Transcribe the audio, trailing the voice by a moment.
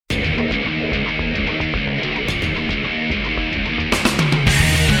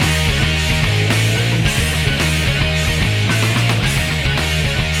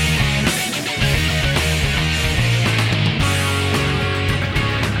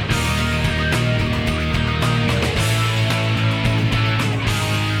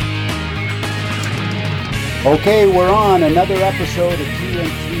Okay, we're on another episode of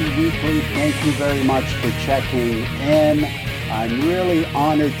TNT Weekly. Thank you very much for checking in. I'm really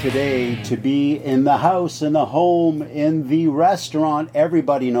honored today to be in the house, in the home, in the restaurant.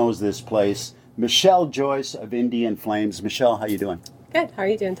 Everybody knows this place. Michelle Joyce of Indian Flames. Michelle, how you doing? Good. How are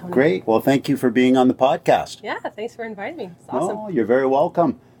you doing, Tony? Great. Well, thank you for being on the podcast. Yeah, thanks for inviting me. It's awesome. Oh, you're very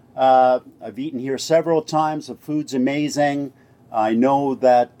welcome. I've eaten here several times. The food's amazing. I know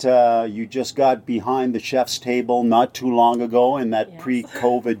that you just got behind the chef's table not too long ago in that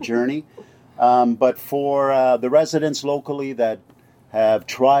pre-COVID journey. But for the residents locally that have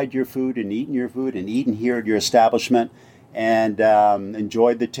tried your food and eaten here at your establishment and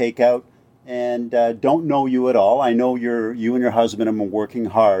enjoyed the takeout and don't know you at all, I know you and your husband have been working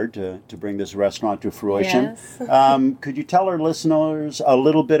hard to bring this restaurant to fruition. Yes. Could you tell our listeners a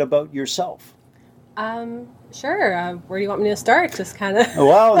little bit about yourself? Sure. Where do you want me to start? Just kind of.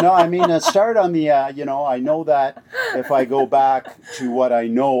 Well, no, I mean, start on the, I know that if I go back to what I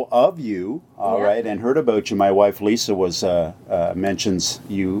know of you, right, and heard about you, my wife Lisa mentions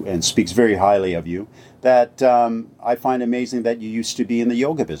you and speaks very highly of you, that I find amazing that you used to be in the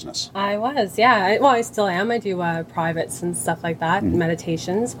yoga business. I was, yeah. I still am. I do privates and stuff like that,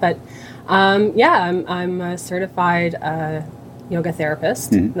 meditations. But, I'm a certified yoga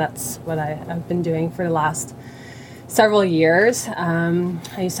therapist. That's what I've been doing for the last several years.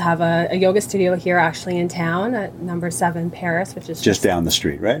 I used to have a yoga studio here actually in town at number 7 Paris, which is just down the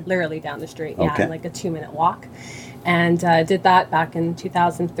street, right? Literally down the street, okay. Like a 2-minute walk. And did that back in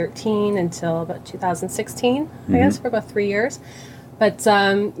 2013 until about 2016, I guess, for about 3 years. But so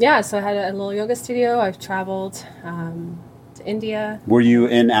I had a little yoga studio. I've traveled to India. Were you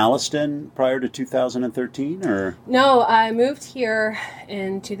in Alliston prior to 2013 or? No, I moved here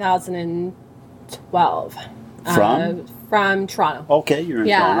in 2012. From Toronto. Okay, you're in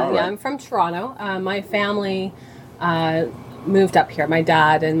Toronto, right? Yeah, I'm from Toronto. My family moved up here. My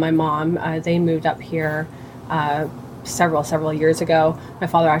dad and my mom, they moved up here several years ago. My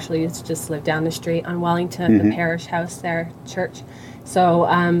father actually used to just live down the street on Wellington, the parish house there, church. So,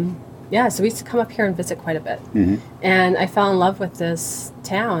 so we used to come up here and visit quite a bit. And I fell in love with this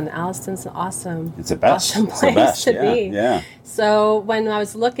town. Alliston's an awesome, it's the best. Awesome place to be. Yeah. So when I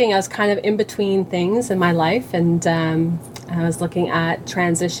was looking, I was kind of in between things in my life, and I was looking at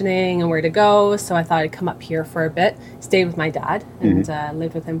transitioning and where to go. So I thought I'd come up here for a bit, stayed with my dad, and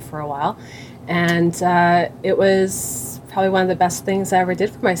lived with him for a while. And it was probably one of the best things I ever did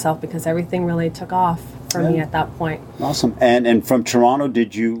for myself because everything really took off for me at that point. Awesome. And from Toronto,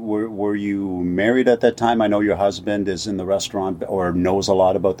 were you married at that time? I know your husband is in the retaurant or knows a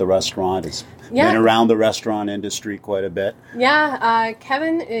lot about the restaurant. Has been around the restaurant industry quite a bit. Yeah,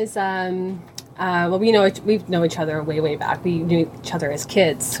 Kevin is. We know each other way back. We knew each other as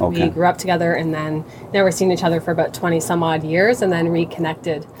kids. Okay. We grew up together and then never seen each other for about 20 some odd years and then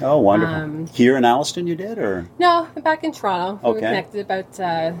reconnected. Oh, wonderful. Here in Alliston you did, or? No, back in Toronto. Okay. We were connected about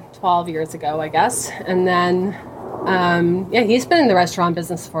 12 years ago, I guess. And then, he's been in the restaurant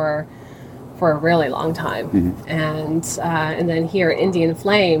business for a really long time. And then here at Indian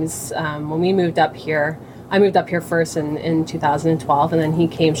Flames, when we moved up here, I moved up here first in 2012, and then he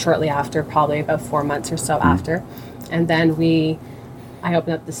came shortly after, probably about 4 months or so after. And then I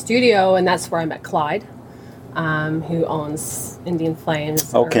opened up the studio, and that's where I met Clyde, who owns Indian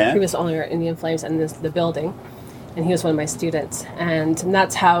Flames. Okay. He was the owner of Indian Flames and the building, and he was one of my students. And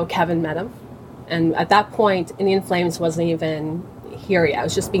that's how Kevin met him. And at that point, Indian Flames wasn't even here yet. It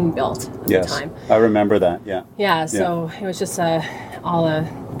was just being built at the time. I remember that, yeah. Yeah, so it was just all the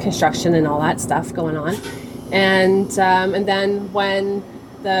construction and all that stuff going on. And then when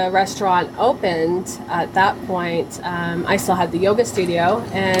the restaurant opened, at that point, I still had the yoga studio,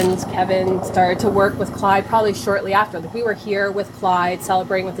 and Kevin started to work with Clyde probably shortly after. Like, we were here with Clyde,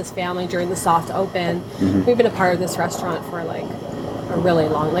 celebrating with his family during the soft open. We've been a part of this restaurant for like a really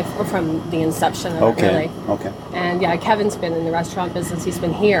long, like from the inception of it, really. Okay. And Kevin's been in the restaurant business. He's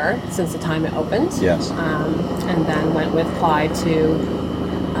been here since the time it opened. Yes. And then went with Clyde to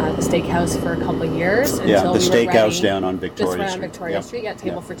the steakhouse for a couple of years. Until the steakhouse down on Victoria Street. Just right on Victoria Street,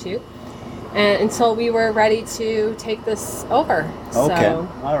 table for two. And until we were ready to take this over. Okay, So,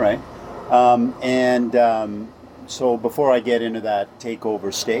 all right. So before I get into that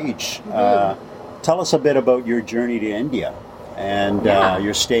takeover stage, tell us a bit about your journey to India and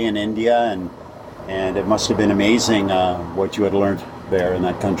your stay in India, and it must have been amazing what you had learned there in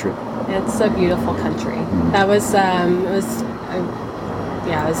that country. It's a beautiful country. That was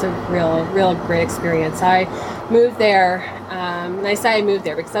it was a real great experience. I moved there, and I say I moved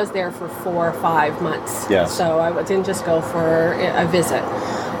there because I was there for 4 or 5 months. Yes. So I didn't just go for a visit.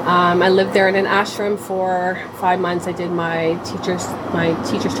 I lived there in an ashram for 5 months. I did my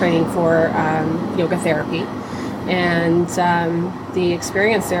teacher's training for yoga therapy, and the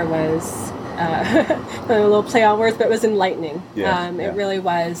experience there was a little play on words, but it was enlightening. It really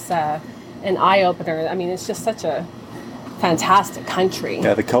was an eye opener. I mean, it's just such a fantastic country.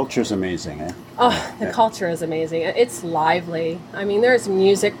 Yeah, the culture's amazing. Eh? Oh, the culture is amazing. It's lively. I mean, there's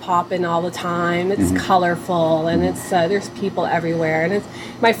music popping all the time. It's colorful, and it's there's people everywhere. And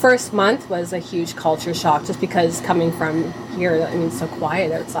my first month was a huge culture shock, just because coming from here, I mean, it's so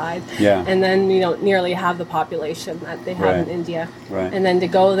quiet outside. Yeah. And then you don't nearly have the population that they have in India. Right. And then to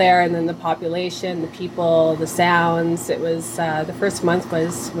go there, and then the population, the people, the sounds. It was the first month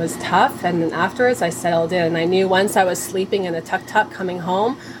was tough, and then afterwards I settled in, and I knew once I was sleeping in a tuk-tuk coming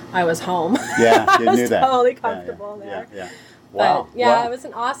home, I was home. Yeah, you knew that. Totally comfortable there. Yeah. Wow. But it was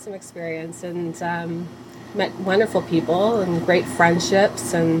an awesome experience, and met wonderful people and great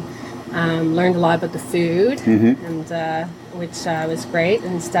friendships, and learned a lot about the food, and which was great,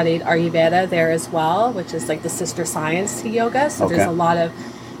 and studied Ayurveda there as well, which is like the sister science to yoga. So there's a lot of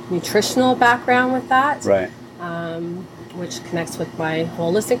nutritional background with that. Right. Which connects with my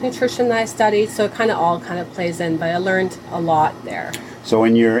holistic nutrition that I studied. So it kind of plays in, but I learned a lot there. So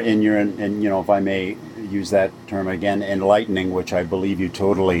in your if I may use that term again, enlightening, which I believe you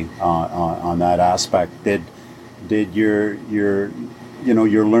totally on that aspect. Did your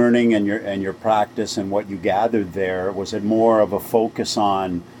learning and your practice and what you gathered there, was it more of a focus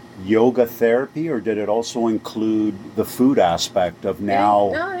on yoga therapy, or did it also include the food aspect of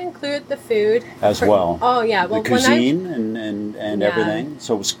now? No, it included the food as well. Oh yeah, well, the cuisine and everything.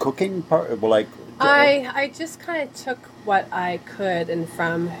 So it was cooking part, like. I just kind of took what I could and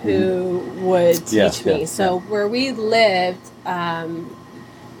from who would teach me. So where we lived,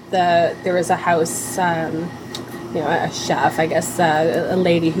 there was a house, a chef, I guess, a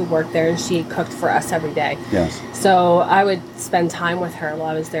lady who worked there, and she cooked for us every day. Yes. So I would spend time with her while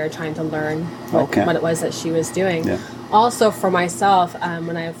I was there, trying to learn what it was that she was doing. Yeah. Also for myself,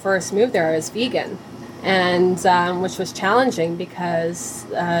 when I first moved there, I was vegan, and which was challenging because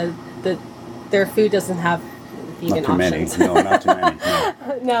their food doesn't have vegan options. No, not too many.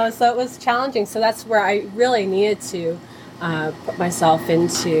 No. No, so it was challenging. So that's where I really needed to put myself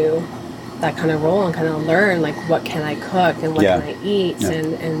into that kind of role and kind of learn, like, what can I cook and what can I eat,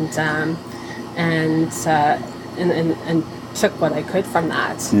 and took what I could from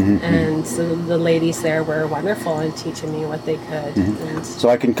that. And so the ladies there were wonderful in teaching me what they could. And so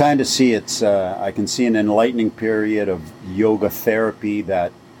I can kind of see I can see an enlightening period of yoga therapy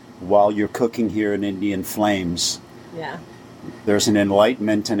that, while you're cooking here in Indian Flames, there's an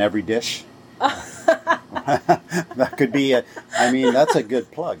enlightenment in every dish. That could be that's a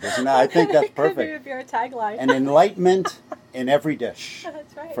good plug, isn't it? I think that's perfect. Could be your tagline. An enlightenment in every dish.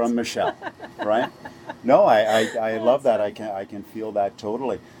 That's right. From Michelle, right? No, I love that. I can feel that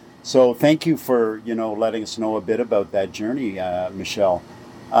totally. So thank you for letting us know a bit about that journey, Michelle.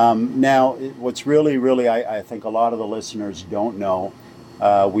 Now, what's really I think a lot of the listeners don't know.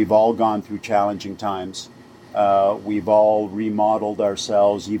 We've all gone through challenging times. We've all remodeled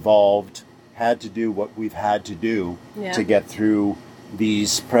ourselves, evolved, had to do what we've had to do to get through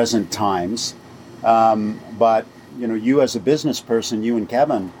these present times. But, you as a business person, you and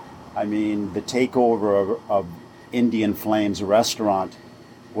Kevin, the takeover of Indian Flames restaurant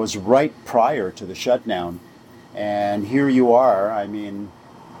was right prior to the shutdown. And here you are,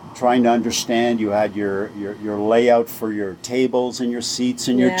 trying to understand. You had your layout for your tables and your seats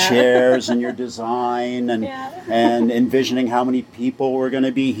and your chairs and your design and envisioning how many people were going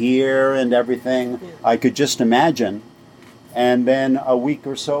to be here and everything. I could just imagine. And then a week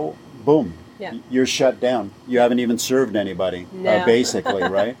or so, boom, you're shut down. You haven't even served anybody, basically,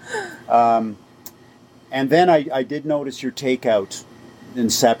 right? And then I did notice your takeout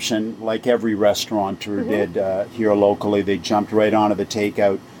inception, like every restaurateur did here locally. They jumped right onto the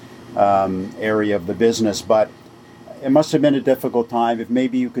takeout area of the business, but it must have been a difficult time. If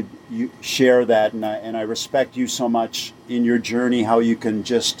maybe you could share that, and I respect you so much in your journey, how you can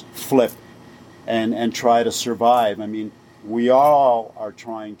just flip and try to survive. We all are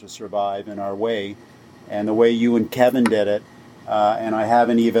trying to survive in our way, and the way you and Kevin did it, and I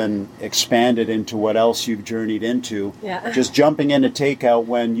haven't even expanded into what else you've journeyed into. Just jumping into takeout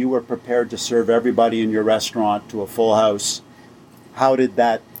when you were prepared to serve everybody in your restaurant to a full house. How did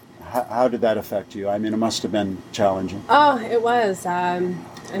that affect you? It must have been challenging. Oh, it was.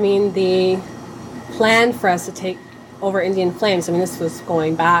 The plan for us to take over Indian Flames, this was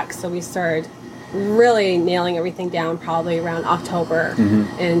going back, so we started really nailing everything down probably around October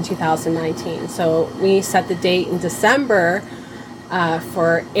in 2019. So we set the date in December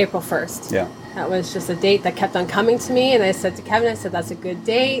for April 1st. Yeah. That was just a date that kept on coming to me, and I said to Kevin, I said, that's a good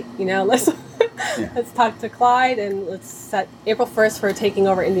date. Let's let's talk to Clyde and let's set April 1st for taking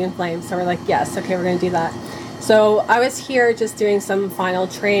over Indian Flames. So we're like, yes, okay, we're going to do that. So I was here just doing some final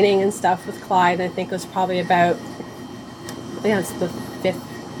training and stuff with Clyde. And I think it was probably about, it's the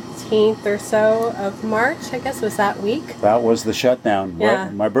 15th or so of March, I guess, was that week. That was the shutdown. Yeah.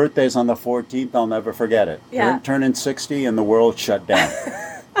 My birthday's on the 14th. I'll never forget it. Yeah. Turning 60 and the world shut down.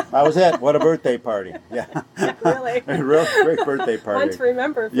 That was it. What a birthday party. Yeah. Really. A real great birthday party. One to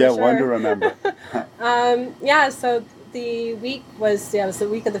remember, for yeah, sure. one to remember. So the week was, it was the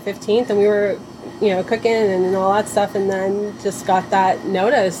week of the 15th, and we were, cooking and all that stuff, and then just got that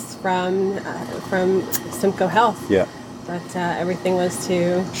notice from Simcoe Health. Yeah. That everything was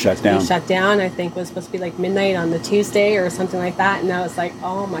to shut down. Be shut down. I think was supposed to be like midnight on the Tuesday or something like that, and I was like,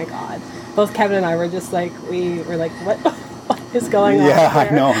 oh my God. Both Kevin and I were just like, what is going on? Yeah,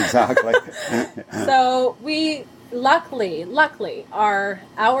 I know, exactly. So we luckily our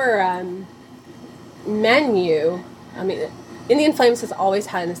menu, Indian Flames has always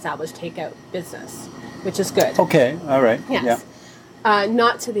had an established takeout business, which is good. Okay, all right. Yes. Yeah.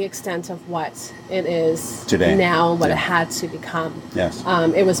 Not to the extent of what it is today now, what it had to become. Yes.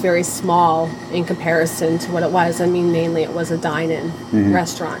 It was very small in comparison to what it was. Mainly it was a dine-in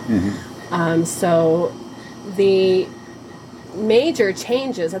restaurant. Mm-hmm. So the major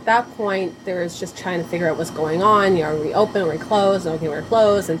changes at that point, there was just trying to figure out what's going on. Are we open? Are we closed? Okay, we're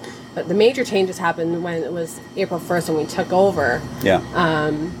closed. But the major changes happened when it was April 1st when we took over. Yeah.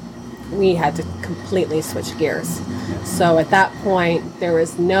 We had to completely switch gears. So at that point, there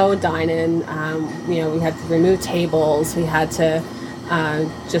was no dine-in. We had to remove tables. We had to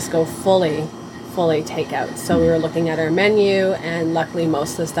just go fully takeout. So we were looking at our menu, and luckily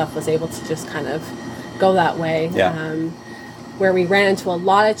most of the stuff was able to just kind of go that way. Yeah. Where we ran into a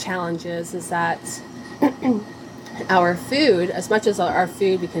lot of challenges is that our food, as much as our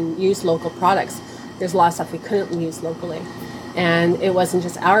food, we can use local products, there's a lot of stuff we couldn't use locally. And it wasn't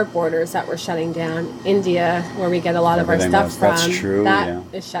just our borders that were shutting down. India, where we get a lot of our stuff from, that's true, that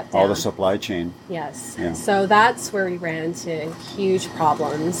is shut down. All the supply chain. Yes. Yeah. So that's where we ran into huge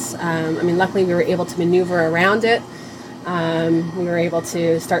problems. Luckily we were able to maneuver around it. We were able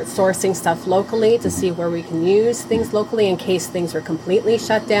to start sourcing stuff locally to see where we can use things locally in case things were completely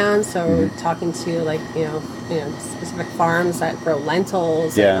shut down. So talking to specific farms that grow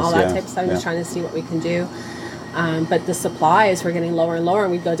lentils and all that type of stuff, just trying to see what we can do. But the supplies were getting lower and lower,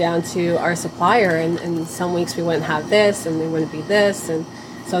 and we'd go down to our supplier, and some weeks we wouldn't have this, and there wouldn't be this, and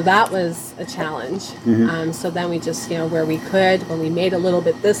so that was a challenge. So then we just, where we could, when we made a little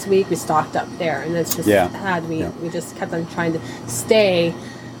bit this week, we stocked up there, and it's just we just kept on trying to stay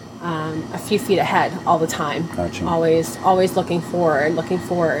a few feet ahead all the time. Gotcha. Always looking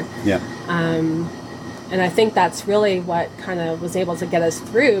forward. Yeah. And I think that's really what kind of was able to get us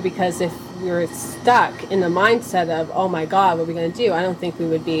through, because if we were stuck in the mindset of, oh my God, what are we going to do? I don't think we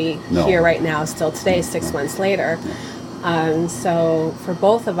would be here right now still today, 6 months later. So for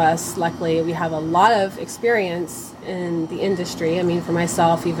both of us, luckily, we have a lot of experience in the industry. For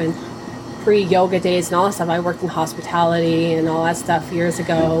myself, even pre-yoga days and all that stuff, I worked in hospitality and all that stuff years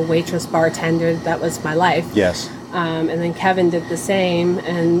ago, waitress, bartender, that was my life. Yes. And then Kevin did the same.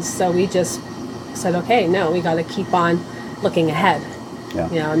 And so we just said, okay, no, we got to keep on looking ahead.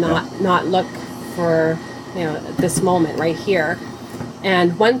 Yeah. Not look for, this moment right here.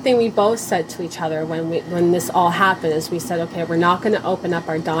 And one thing we both said to each other when this all happened is we said, okay, we're not going to open up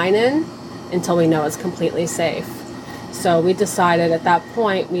our dine-in until we know it's completely safe. So we decided at that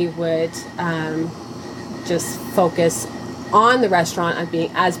point we would just focus on the restaurant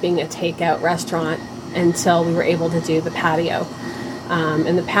as being a takeout restaurant until we were able to do the patio.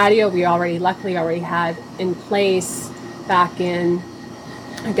 And the patio we luckily already had in place back in,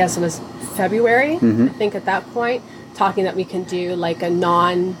 I guess it was February, I think at that point, talking that we can do like a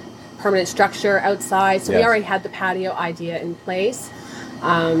non-permanent structure outside. So we already had the patio idea in place.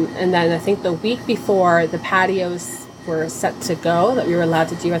 And then I think the week before, the patios were set to go, that we were allowed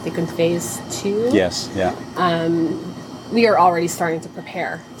to do, I think, in phase 2. Yes, yeah. We are already starting to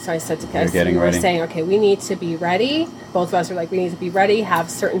prepare. So I said to Kes, we were saying, okay, we need to be ready. Both of us were like, we need to be ready, have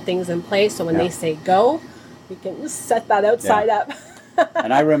certain things in place, so when they say go, we can set that outside up.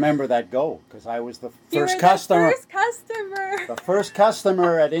 And I remember that go, because I was the first customer. The first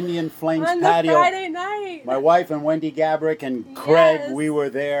customer at Indian Flames on patio. On Friday night. My wife and Wendy Gabrick and Craig, we were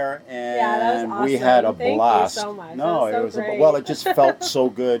there, and that was awesome. We had a blast. Thank you so much. No, it was great. It just felt so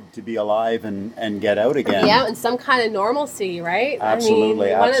good to be alive and get out again. Yeah, and some kind of normalcy, right?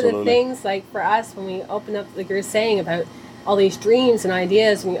 Absolutely, one of the things, like for us, when we open up, like you were saying about all these dreams and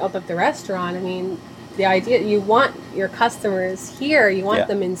ideas when you open up the restaurant. I mean, the idea, you want your customers here, you want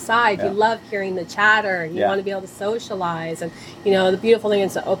them inside, you love hearing the chatter, you want to be able to socialize, and the beautiful thing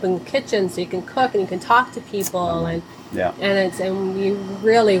is an open kitchen so you can cook and you can talk to people, and we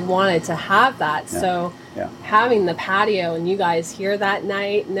really wanted to have that. So having the patio and you guys here that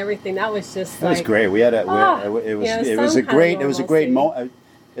night and everything, that was just it was great. We had it was a great moment.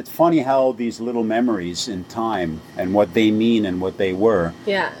 It's funny how these little memories in time and what they mean and what they were.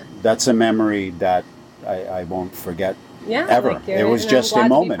 Yeah. That's a memory that I won't forget ever. Like it was just a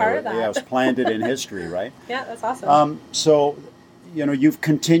moment. It was planted in history, right? Yeah, that's awesome. So, you've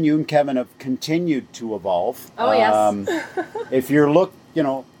continued, Kevin, have continued to evolve. Oh, yes. If you're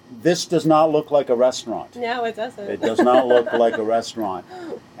this does not look like a restaurant. No, it doesn't. It does not look like a restaurant.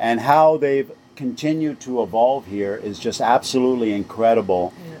 And how they've continued to evolve here is just absolutely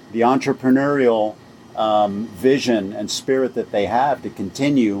incredible. Yeah. The entrepreneurial vision and spirit that they have to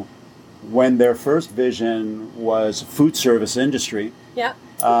continue when their first vision was food service industry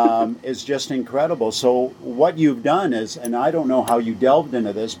is just incredible. So what you've done is, and I don't know how you delved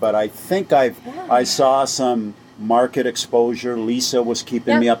into this, but I think I saw some market exposure. Lisa was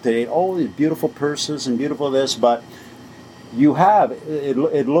keeping me up to date. Oh, these beautiful purses and beautiful this, but you have,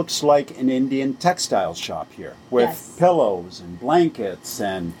 it looks like an Indian textile shop here with pillows and blankets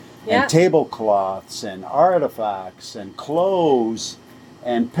and tablecloths and artifacts and clothes.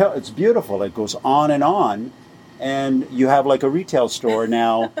 And it's beautiful. It goes on. And you have like a retail store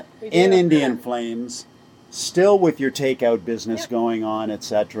now in Indian Flames, still with your takeout business going on,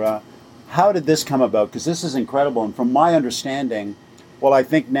 etc. How did this come about? Because this is incredible. And from my understanding, well, I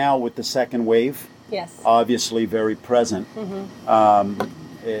think now with the second wave, obviously very present,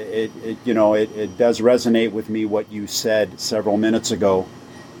 it does resonate with me what you said several minutes ago.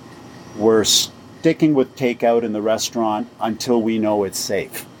 We're sticking with takeout in the restaurant until we know it's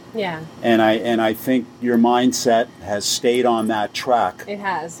safe. Yeah. And I think your mindset has stayed on that track. It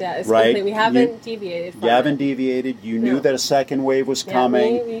has, yeah. It's right? complete. We haven't deviated from it. You haven't deviated. You knew that a second wave was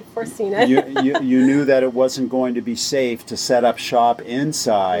coming. We've foreseen it. you knew that it wasn't going to be safe to set up shop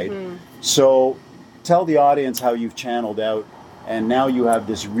inside. Mm-hmm. So tell the audience how you've channeled out, and now you have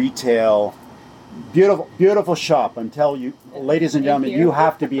this retail, beautiful shop. Until you, ladies and gentlemen, you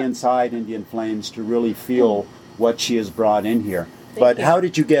have to be inside Indian Flames to really feel what she has brought in here. But how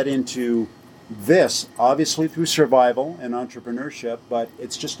did you get into this? Obviously through survival and entrepreneurship, but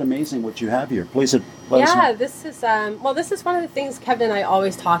it's just amazing what you have here. Please let us know. This is this is one of the things Kevin and I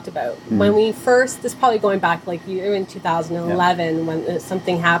always talked about. Mm-hmm. When we first, this is probably going back like in 2011 when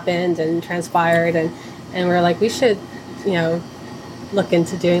something happened and transpired, and we were like, we should, look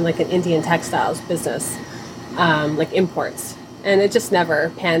into doing like an Indian textiles business, like imports. And it just never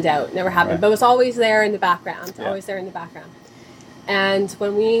panned out, never happened. Right. But it was always there in the background, And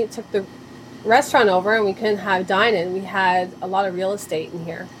when we took the restaurant over and we couldn't have dine-in, we had a lot of real estate in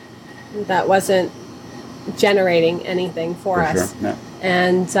here that wasn't generating anything for us. Sure. No.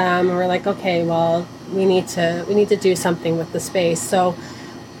 And we're like, okay, well, we need to do something with the space. So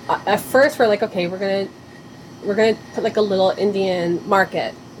at first we're like, okay, we're gonna put like a little Indian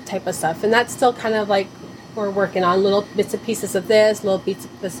market type of stuff, and that's still kind of like we're working on little bits and pieces of this, little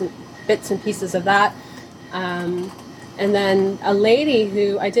bits and pieces of that. And then a lady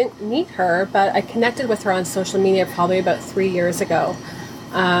who I didn't meet her, but I connected with her on social media probably about 3 years ago.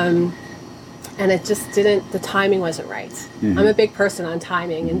 And it just the timing wasn't right. Mm-hmm. I'm a big person on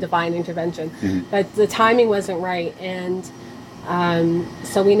timing and divine intervention, but the timing wasn't right. And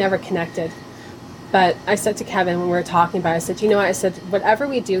so we never connected. But I said to Kevin when we were talking about it, I said, whatever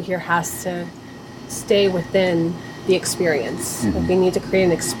we do here has to stay within the experience. Mm-hmm. Like we need to create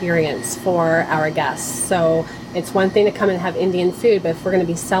an experience for our guests. So it's one thing to come and have Indian food, but if we're going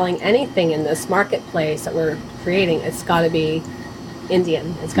to be selling anything in this marketplace that we're creating, it's got to be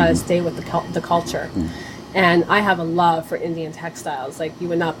Indian. It's got to stay with the culture. Mm-hmm. And I have a love for Indian textiles. Like you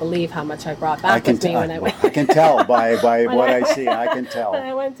would not believe how much I brought back with me when I went. I can tell by what I see. I can tell. When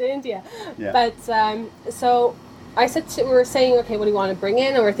I went to India. Yeah. But so I said we were saying, okay, what do you want to bring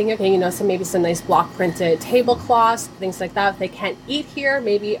in? And we're thinking, okay, so maybe some nice block printed tablecloths, things like that. If they can't eat here,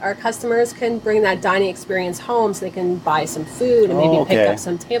 maybe our customers can bring that dining experience home so they can buy some food and maybe pick up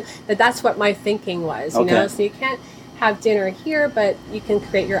some table. That's what my thinking was, So you can't have dinner here, but you can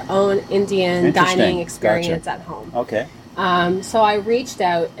create your own Indian dining experience at home. Okay. So I reached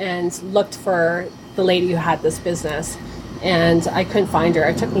out and looked for the lady who had this business, and I couldn't find her.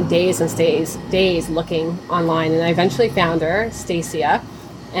 It took me days and days looking online, and I eventually found her, Stacia,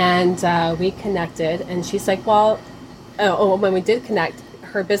 and we connected. And she's like, "Well, when we did connect,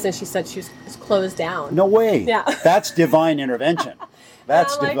 her business, she said is closed down. No way. Yeah. That's divine intervention.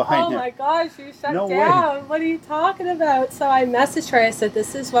 That's and I'm divine. like, oh my gosh, you shut No down. way. What are you talking about? So I messaged her. I said,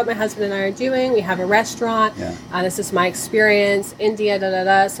 this is what my husband and I are doing. We have a restaurant. Yeah. This is my experience. India, da da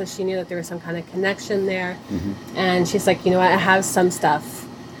da. So she knew that there was some kind of connection there. Mm-hmm. And she's like, you know what? I have some stuff.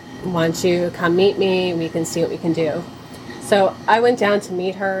 Why don't you come meet me? We can see what we can do. So I went down to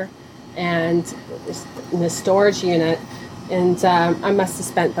meet her, and in the storage unit, and I must have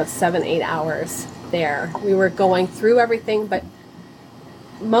spent about 7-8 hours there. We were going through everything, but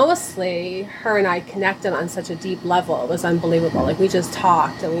mostly her and I connected on such a deep level. It was unbelievable. Like, we just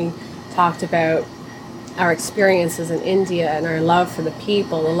talked, and we talked about our experiences in India and our love for the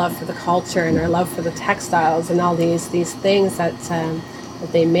people, the love for the culture, and our love for the textiles and all these things that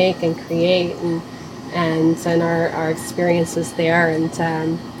they make and create, and our experiences there,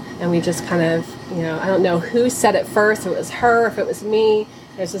 and we just kind of, you know, I don't know who said it first. If it was her, if it was me.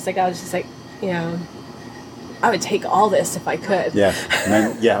 It was just like, I was just like, you know, I would take all this if I could. Yeah.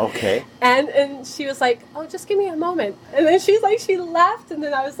 Yeah. Okay. And she was like, oh, just give me a moment. And then she left, and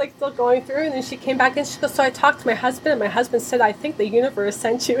then I was like still going through, and then she came back and she goes, so I talked to my husband, and my husband said, I think the universe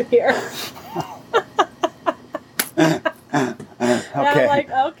sent you here. And I'm like,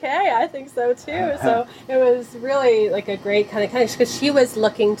 okay, I think so too. So it was really like a great kind of connection, because she was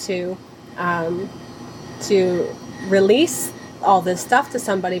looking to release all this stuff to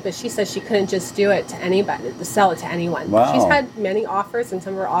somebody, but she says she couldn't just do it to anybody, to sell it to anyone. Wow. She's had many offers, and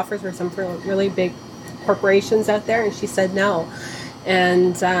some of her offers were some for really big corporations out there, and she said no.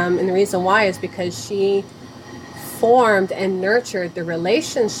 And the reason why is because she formed and nurtured the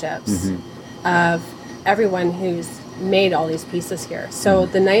relationships of everyone who's made all these pieces here. So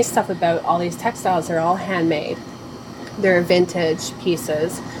the nice stuff about all these textiles are all handmade. They're vintage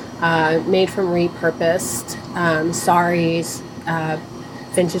pieces, made from repurposed saris,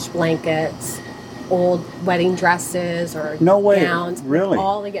 vintage blankets, old wedding dresses or gowns. Really?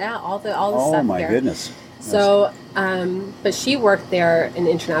 All the stuff there. Oh my goodness. So, but she worked there in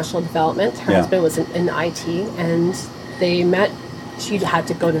international development. Her husband was in IT, and they met. She had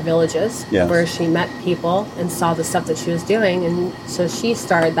to go to villages where she met people and saw the stuff that she was doing, and so she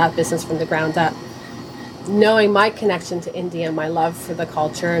started that business from the ground up. Knowing my connection to India, my love for the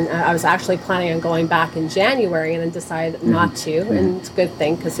culture, and I was actually planning on going back in January, and then decided not to, and it's a good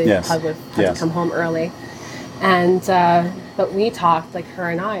thing, because I probably would have to come home early. And but we talked, like her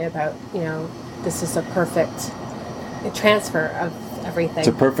and I, about, you know, this is a perfect transfer of everything. It's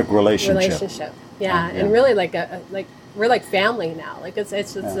a perfect relationship. Yeah, and really like we're like family now. Like it's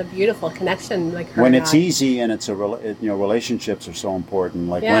a beautiful connection. Like her when and it's I. easy, and it's relationships are so important.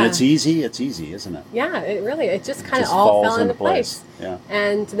 Like when it's easy, isn't it? Yeah, it just kind of all fell into place. Yeah,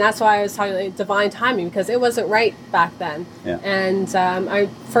 and that's why I was talking like divine timing, because it wasn't right back then. Yeah. And I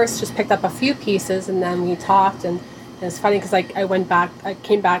first just picked up a few pieces, and then we talked, and it's funny because I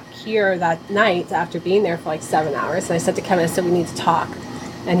came back here that night after being there for like 7 hours, and I said to Kevin, I said, we need to talk,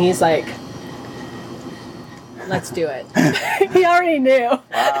 and he's like, let's do it. He already knew.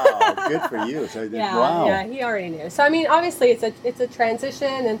 Wow, good for you. So, wow. Yeah, he already knew. So I mean, obviously it's a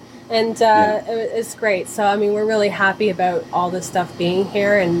transition, and it's great. So I mean, we're really happy about all this stuff being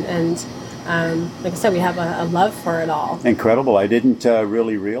here, and like I said, we have a love for it all. Incredible. I didn't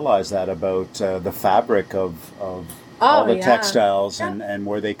really realize that about the fabric of all the textiles and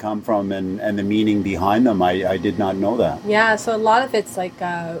where they come from and the meaning behind them. I did not know that. Yeah, so a lot of it's like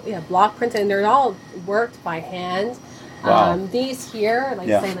block printed, and they're all worked by hand. Wow. These here,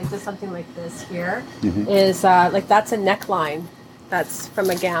 say like just something like this here, is like that's a neckline. That's from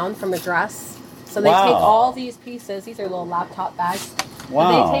a gown, from a dress. So they take all these pieces. These are little laptop bags.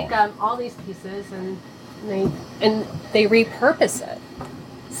 Wow. They take all these pieces and they repurpose it.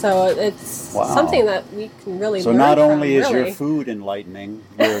 So it's something that we can really learn from. So not only is your food enlightening,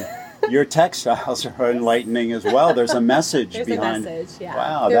 your textiles are enlightening as well. There's a message behind. There's a message, yeah.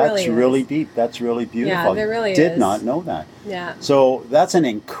 Wow, there that's really deep. That's really beautiful. Yeah, there really Did not know that. Yeah. So that's an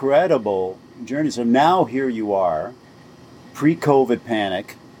incredible journey. So now here you are, pre-COVID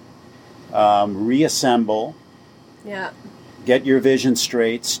panic, reassemble. Yeah. Get your vision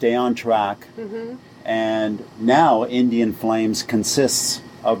straight, stay on track. Mm-hmm. And now Indian Flames consists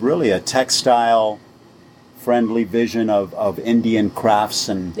of really a textile-friendly vision of Indian crafts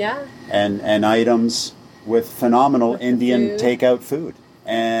and items with phenomenal Indian takeout food.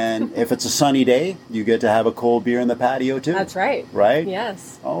 And if it's a sunny day, you get to have a cold beer in the patio too. That's right. Right?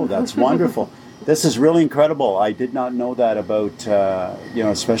 Yes. Oh, that's wonderful. This is really incredible. I did not know that about,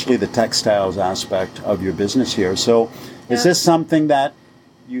 especially the textiles aspect of your business here. So is this something that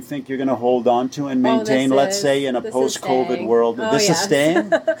you think you're going to hold on to and maintain, let's say, in a post-COVID world? This is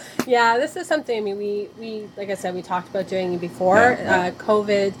staying? Yeah, this is something, I mean, we like I said, we talked about doing it before.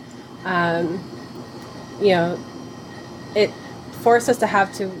 COVID, you know, it forced us to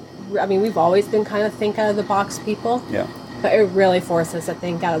have to, I mean, we've always been kind of think out of the box people. Yeah. But it really forced us to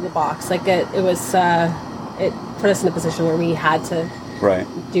think out of the box. Like it was, it put us in a position where we had to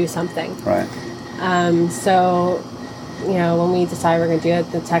do something. Right. So, you know, when we decided we're going to do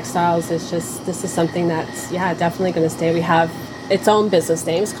it, the textiles, this is something that's, definitely going to stay. We have its own business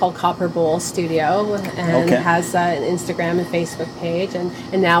name. It's called Copper Bowl Studio, and it has an Instagram and Facebook page,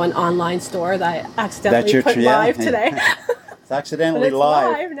 and now an online store that I accidentally put live today. It's accidentally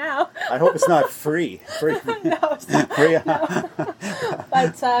live now. I hope it's not free. No, it's not. Free. No.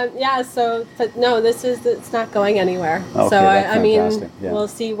 But it's not going anywhere. Okay, so I mean, we'll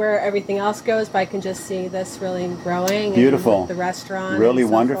see where everything else goes, but I can just see this really growing. Beautiful. And the restaurant. Really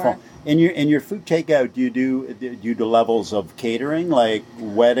wonderful. In your food takeout, do you do levels of catering, like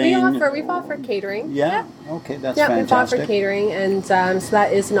wedding? We offer catering. Yeah. Okay, that's fantastic. We offer catering, and so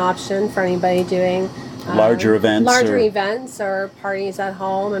that is an option for anybody doing larger events or parties at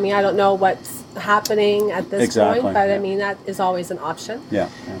home. I mean, I don't know what's happening at this point, but I mean that is always an option. Yeah.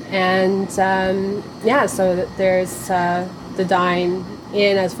 And so there's the dine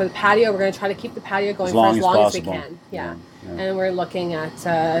in. As for the patio, we're going to try to keep the patio going for as long as we can. Yeah. And we're looking at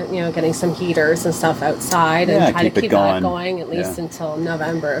getting some heaters and stuff outside and try to keep that going at least until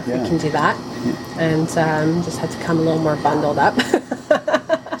November if we can do that. And just have to come a little more bundled up.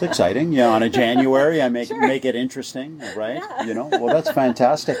 It's exciting, on a January. I make it interesting, right? Yeah. Well, that's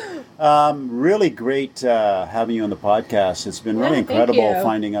fantastic. Really great having you on the podcast. It's been really incredible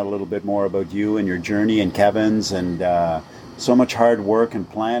finding out a little bit more about you and your journey and Kevin's, and so much hard work and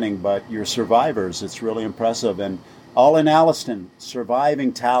planning. But you're survivors. It's really impressive, and all in Alliston,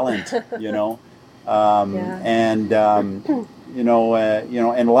 surviving talent.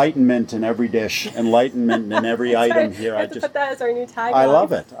 Enlightenment in every dish, enlightenment in every item here. I just put that as our new tagline. I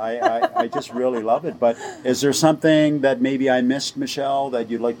love it. I just really love it. But is there something that maybe I missed, Michelle, that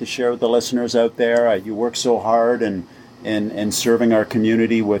you'd like to share with the listeners out there? You work so hard in serving our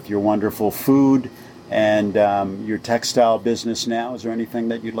community with your wonderful food and your textile business now. Is there anything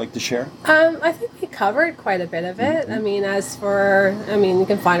that you'd like to share? I think we covered quite a bit of it. Mm-hmm. I mean, you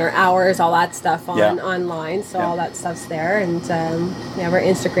can find our hours, all that stuff online, so all that stuff's there. And we're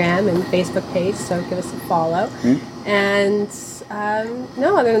Instagram and Facebook page, so give us a follow. Mm-hmm. And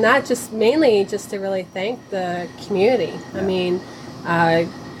other than that, just mainly just to really thank the community. Yeah. I mean,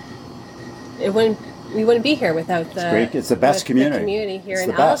 we wouldn't be here without it's the best community. The community here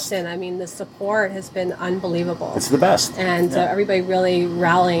in Alliston. I mean, the support has been unbelievable. It's the best. And everybody really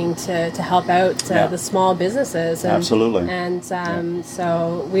rallying to help out the small businesses. And, absolutely. And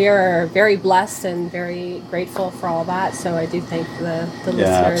so we are very blessed and very grateful for all that. So I do thank the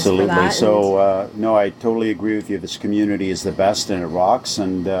listeners for that. So, I totally agree with you. This community is the best and it rocks.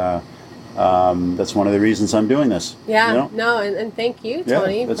 And that's one of the reasons I'm doing this. Yeah, and thank you,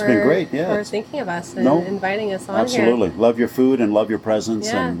 Tony, it's been great. For thinking of us and inviting us on absolutely. Here. Love your food and love your presence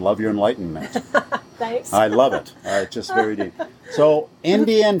and love your enlightenment. Thanks. I love it. Just very deep. So,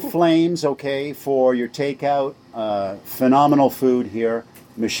 Indian Flames, for your takeout. Phenomenal food here.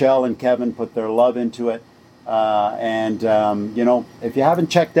 Michelle and Kevin put their love into it. If you haven't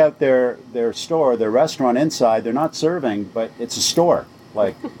checked out their store, their restaurant inside, they're not serving, but it's a store.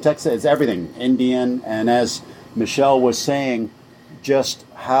 Like Texas, it's everything Indian, and as Michelle was saying, just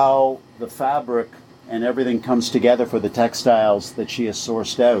how the fabric and everything comes together for the textiles that she has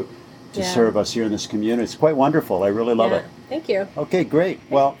sourced out to serve us here in this community. It's quite wonderful. I really love it. Thank you. Okay, great.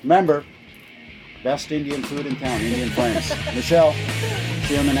 Well, remember, best Indian food in town, Indian Flames. Michelle,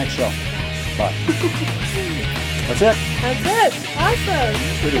 see you on the next show. Bye. That's it. That's it. Awesome.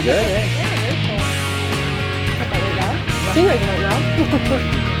 Pretty good, eh? Yeah, very cool. Seems like you don't know.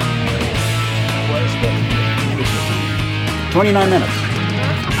 29 minutes.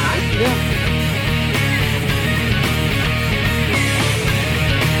 Yeah.